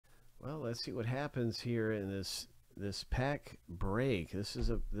let's see what happens here in this pack break. This is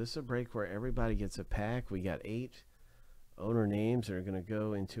a break where everybody gets a pack. We got 8 owner names that are going to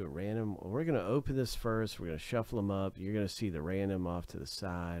go into a random. We're going to open this first. We're going to shuffle them up. You're going to see the random off to the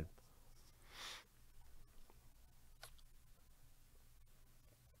side.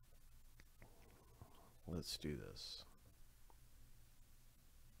 Let's do this.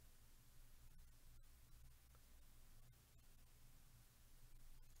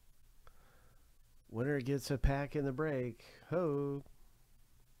 Winner gets a pack in the break. Ho!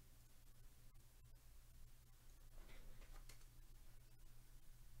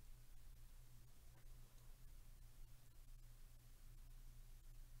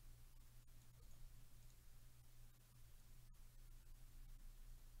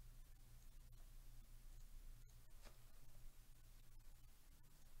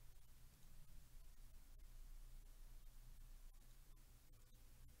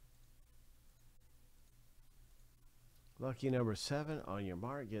 Lucky number 7, on your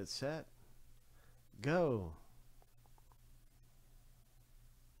mark, get set, go.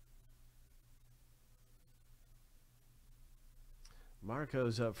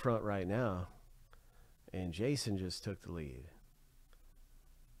 Marco's up front right now, and Jason just took the lead.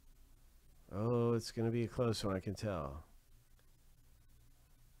 Oh, it's going to be a close one, I can tell.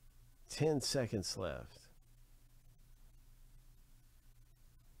 10 seconds left.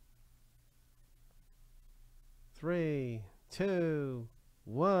 3, 2,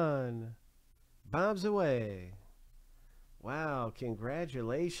 1. Bombs away. Wow,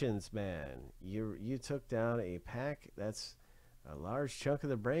 congratulations, man. You took down a pack. That's a large chunk of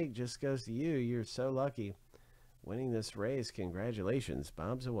the break just goes to you. You're so lucky winning this race. Congratulations.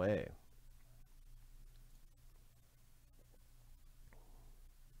 Bombs away.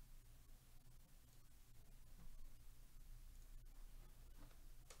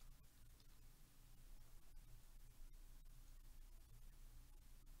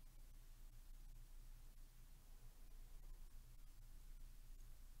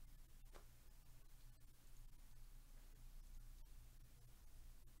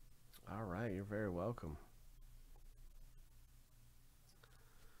 All right, you're very welcome.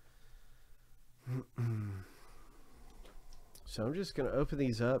 So I'm just going to open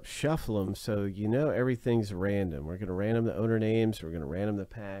these up, shuffle them, so you know everything's random. We're going to random the owner names. We're going to random the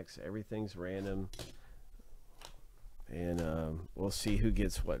packs. Everything's random. And we'll see who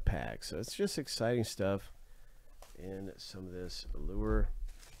gets what pack. So it's just exciting stuff in some of this Allure.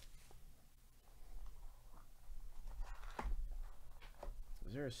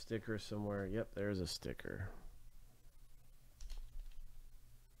 Is there a sticker somewhere? Yep, there's a sticker.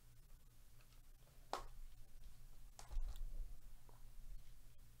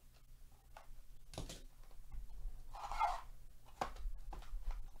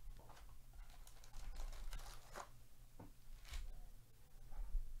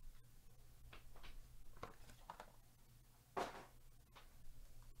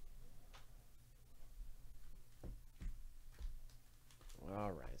 All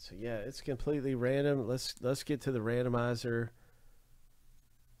right, so yeah, it's completely random. Let's get to the randomizer.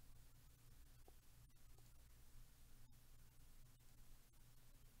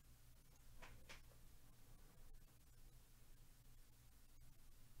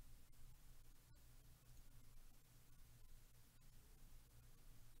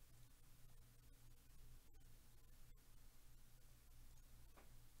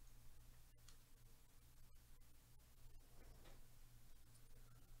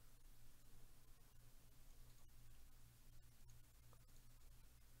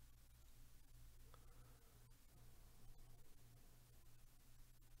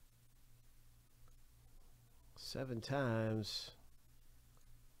 Seven times.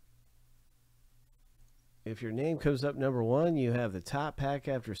 If your name comes up number 1, you have the top pack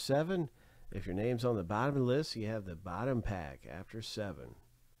after 7. If your name's on the bottom of the list, you have the bottom pack after 7.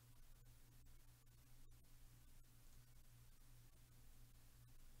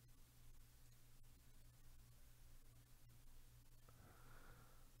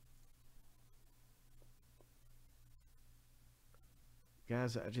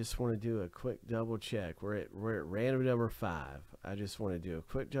 Guys, I just want to do a quick double check. We're at random number 5. I just want to do a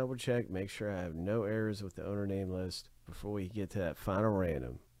quick double check, make sure I have no errors with the owner name list before we get to that final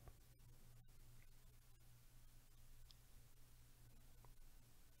random.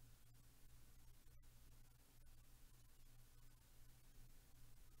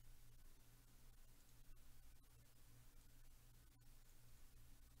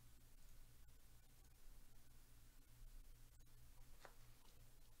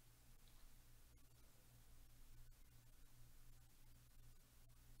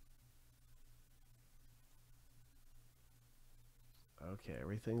 Okay,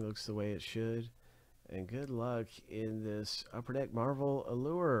 everything looks the way it should. And good luck in this Upper Deck Marvel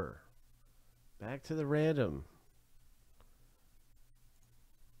Allure. Back to the random.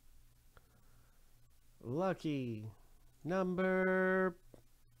 Lucky number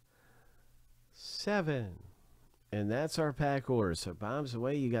 7. And that's our pack order. So bombs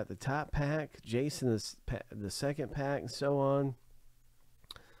away. You got the top pack, Jason the second pack, and so on.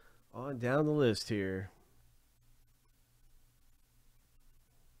 On down the list here.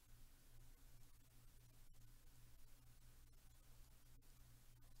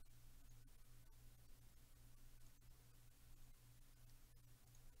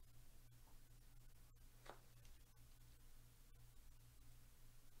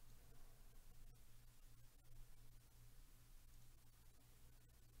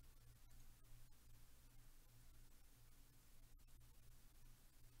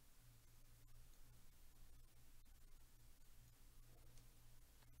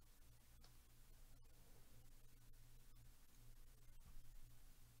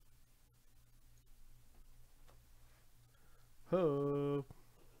 Ho.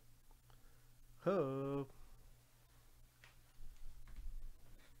 Ho.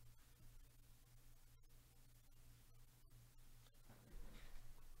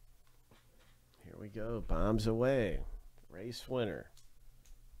 Here we go. Bombs away. Race winner.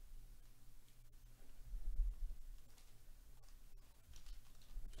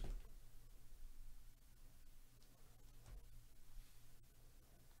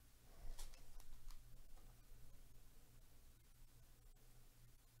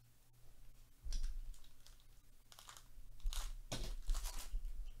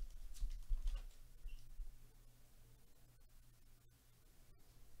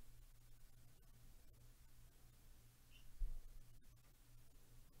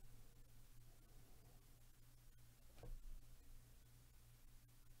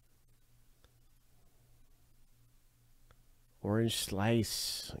 Orange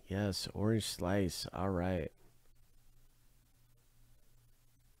slice. Yes, orange slice. All right.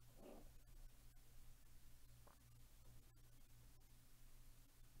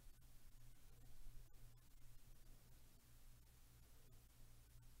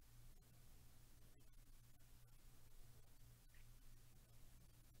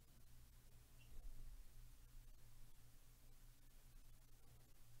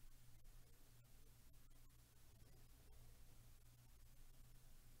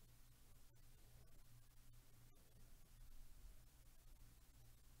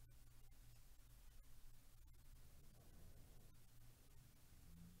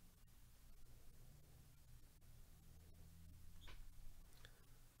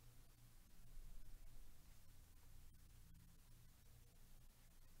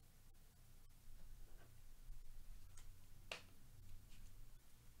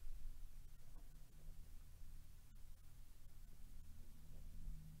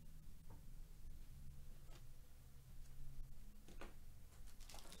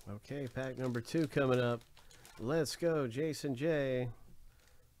 Okay, pack number 2 coming up. Let's go, Jason J.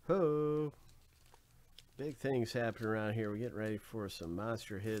 Ho. Big things happening around here. We're getting ready for some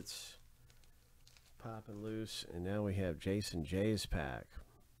monster hits popping loose. And now we have Jason J's pack.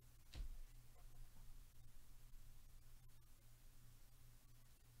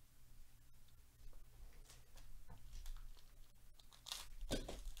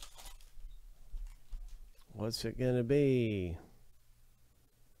 What's it going to be?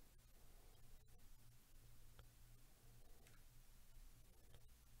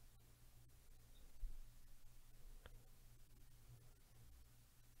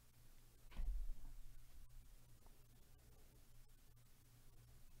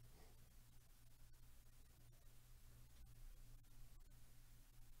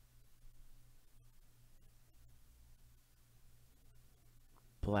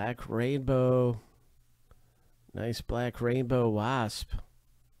 Black Rainbow. Nice Black Rainbow Wasp.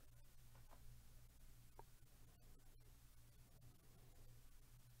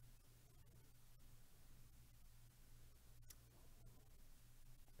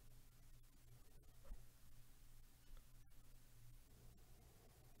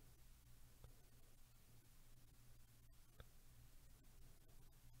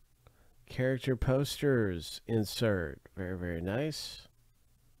 Character posters insert. Very, very nice.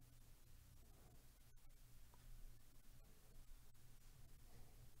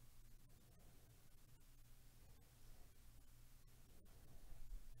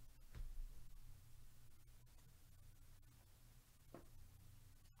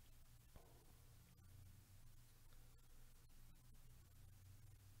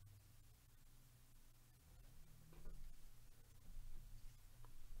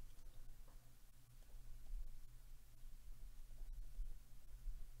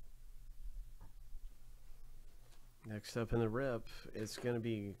 Next up in the rip, it's going to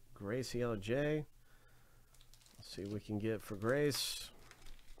be Gracie LJ. Let's see what we can get for Grace.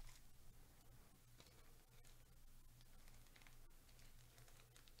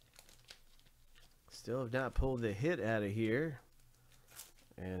 Still have not pulled the hit out of here.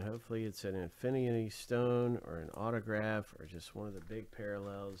 And hopefully it's an Infinity Stone or an autograph or just one of the big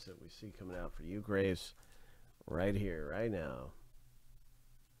parallels that we see coming out for you, Grace, right here, right now.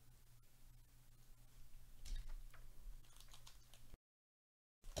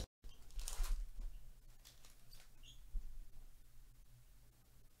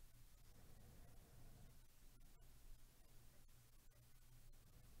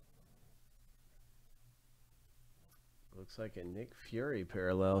 Looks like a Nick Fury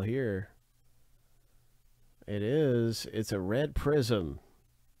parallel here. It is. It's a red prism.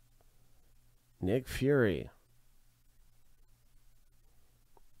 Nick Fury.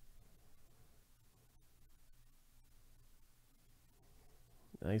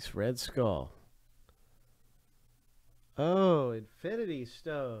 Nice red skull. Oh, Infinity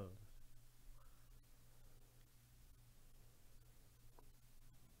Stone.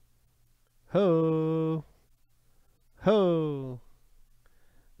 Ho. Ho!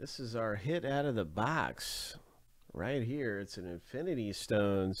 This is our hit out of the box. Right here, it's an Infinity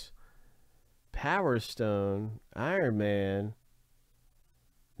Stones, Power Stone, Iron Man,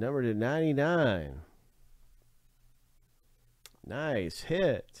 numbered to 99. Nice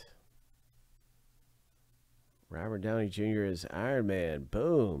hit. Robert Downey Jr. is Iron Man.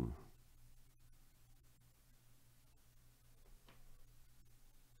 Boom.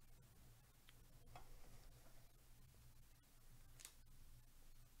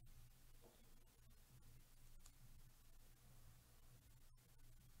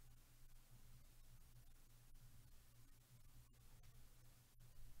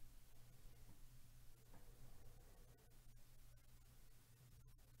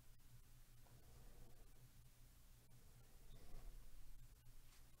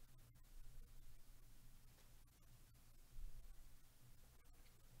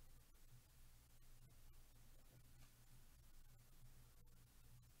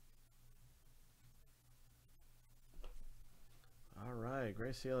 All right,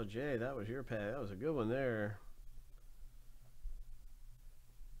 Gracie LJ, that was your pack. That was a good one there.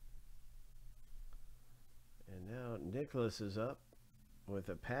 And now Nicholas is up with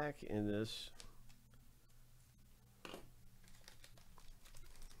a pack in this.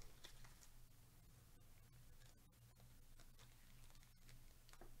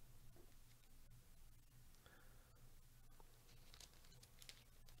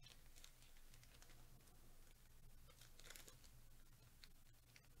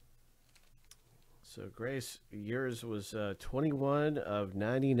 So Grace, yours was 21 of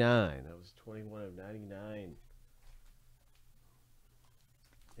 99. That was 21 of 99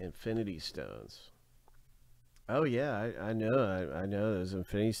 Infinity Stones. Oh yeah, I know. I know those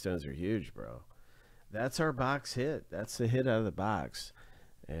Infinity Stones are huge, bro. That's our box hit. That's the hit out of the box,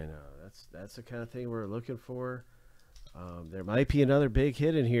 and that's the kind of thing we're looking for. There might be another big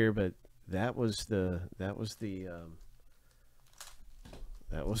hit in here, but that was the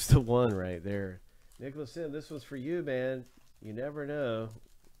one right there. Nicholas Sim, this one's for you, man. You never know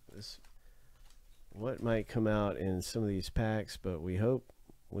what might come out in some of these packs, but we hope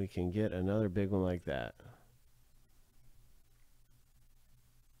we can get another big one like that.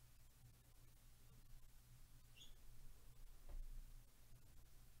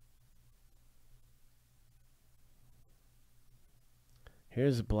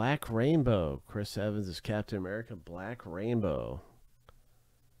 Here's Black Rainbow. Chris Evans is Captain America. Black Rainbow.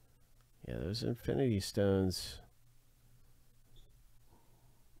 Yeah, those Infinity Stones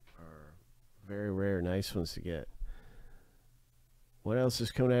are very rare. Nice ones to get. What else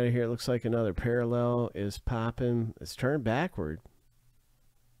is coming out of here? It looks like another parallel is popping. It's turned backward.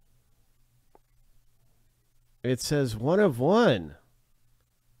 It says 1 of 1.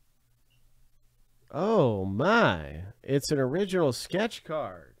 Oh my. It's an original sketch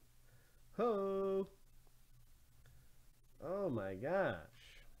card. Ho! Oh my gosh.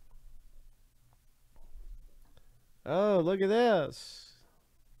 Oh, look at this.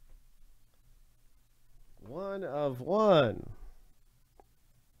 1 of 1.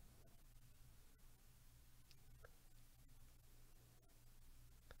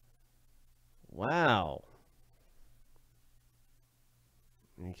 Wow.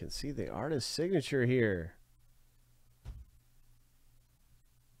 And you can see the artist's signature here.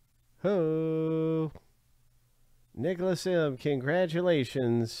 Ho! Nicholas M.,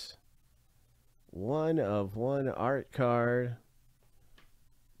 congratulations. 1 of 1 art card.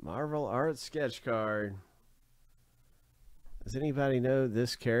 Marvel art sketch card. Does anybody know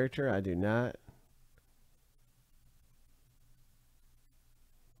this character? I do not.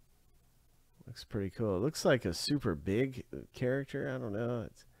 Looks pretty cool. It looks like a super big character. I don't know.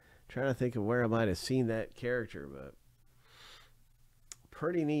 It's trying to think of where I might have seen that character, but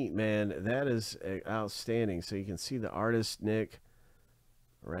pretty neat, man. That is outstanding. So you can see the artist Nick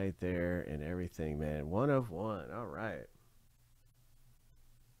right there and everything, man. 1 of 1. All right.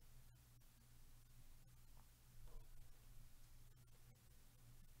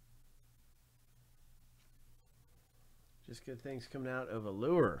 Just good things coming out of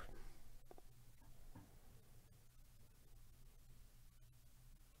Allure.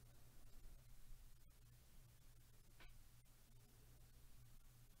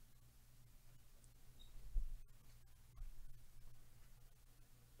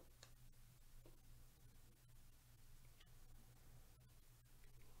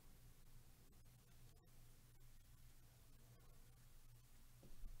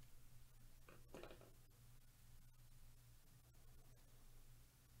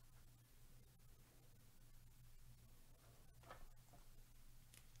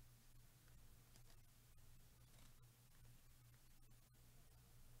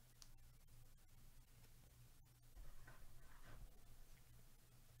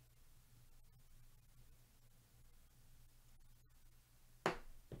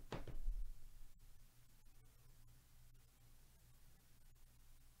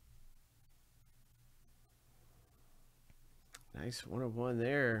 Nice 1 of 1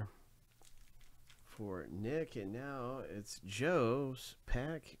 there for Nick. And now it's Joe's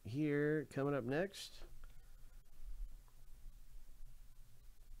pack here coming up next.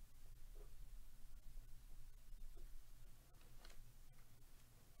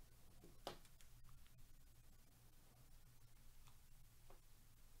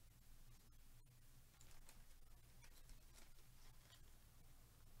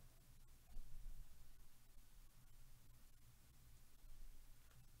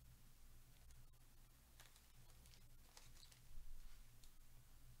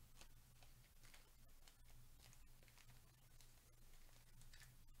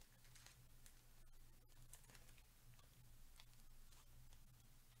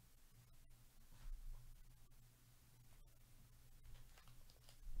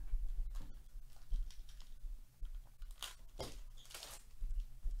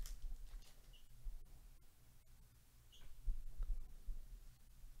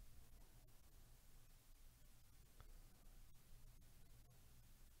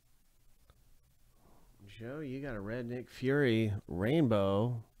 Joe, you got a red Nick Fury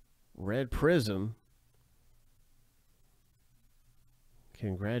rainbow, red prism.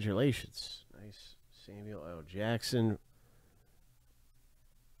 Congratulations. Nice Samuel L. Jackson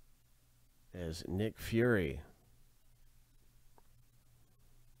as Nick Fury.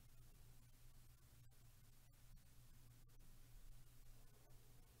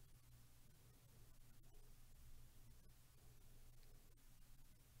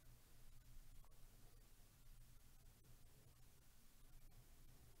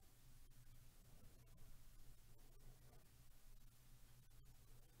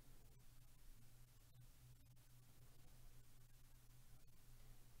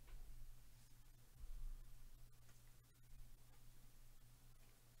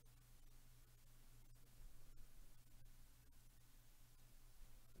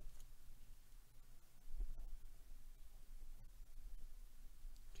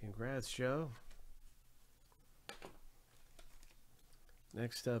 Congrats, Joe.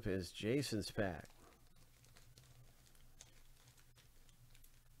 Next up is Jason's pack.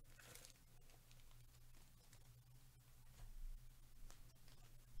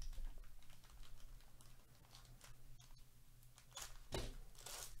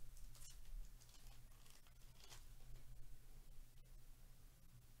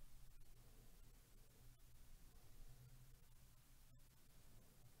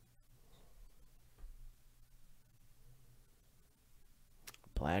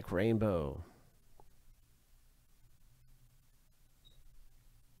 Black Rainbow.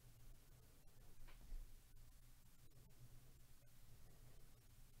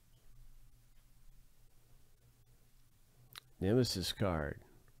 Nemesis card.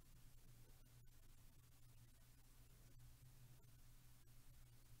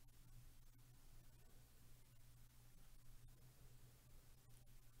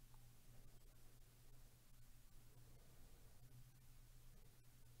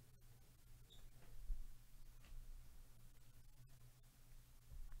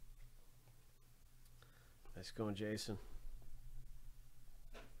 Nice going, Jason.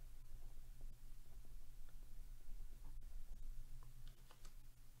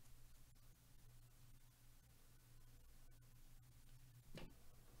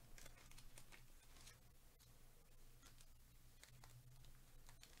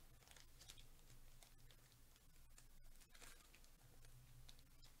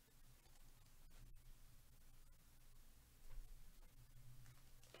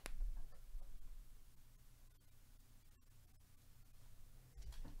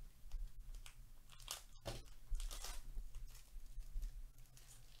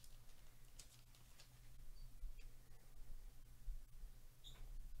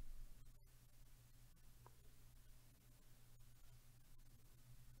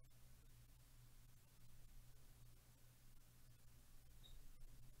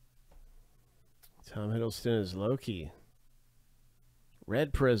 Tom Hiddleston is Loki.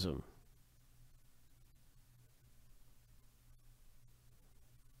 Red Prism.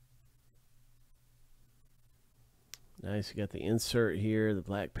 Nice. You got the insert here, the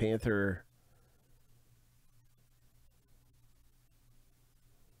Black Panther.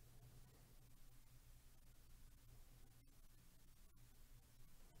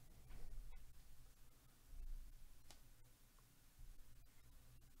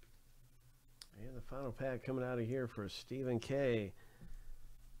 And the final pack coming out of here for Stephen K.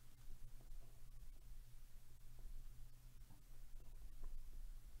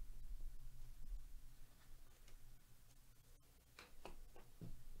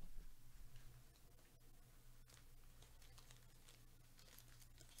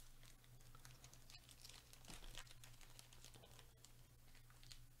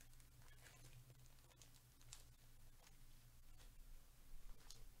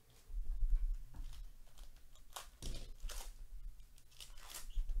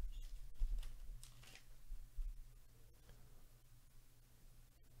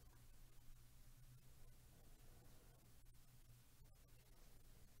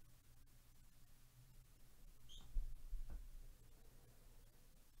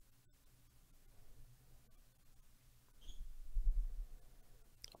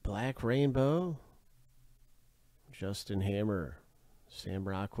 Black Rainbow. Justin Hammer. Sam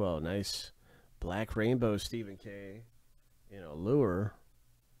Rockwell. Nice Black Rainbow Stephen K. in Allure.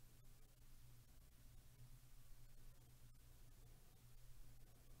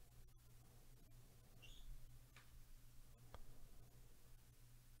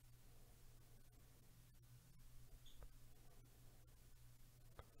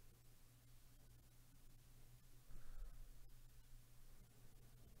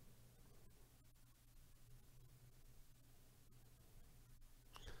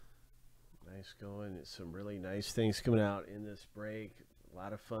 Nice going. Some really nice things coming out in this break. A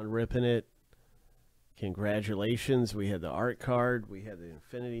lot of fun ripping it. Congratulations. We had the art card. We had the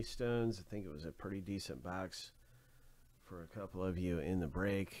Infinity Stones. I think it was a pretty decent box for a couple of you in the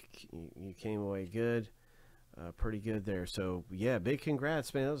break. You came away good. Pretty good there. So, yeah, big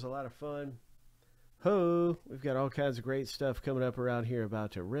congrats, man. That was a lot of fun. Ho! We've got all kinds of great stuff coming up around here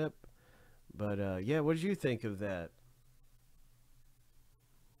about to rip. But, yeah, what did you think of that?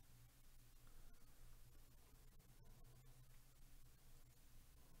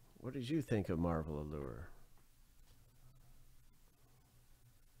 What did you think of Marvel Allure?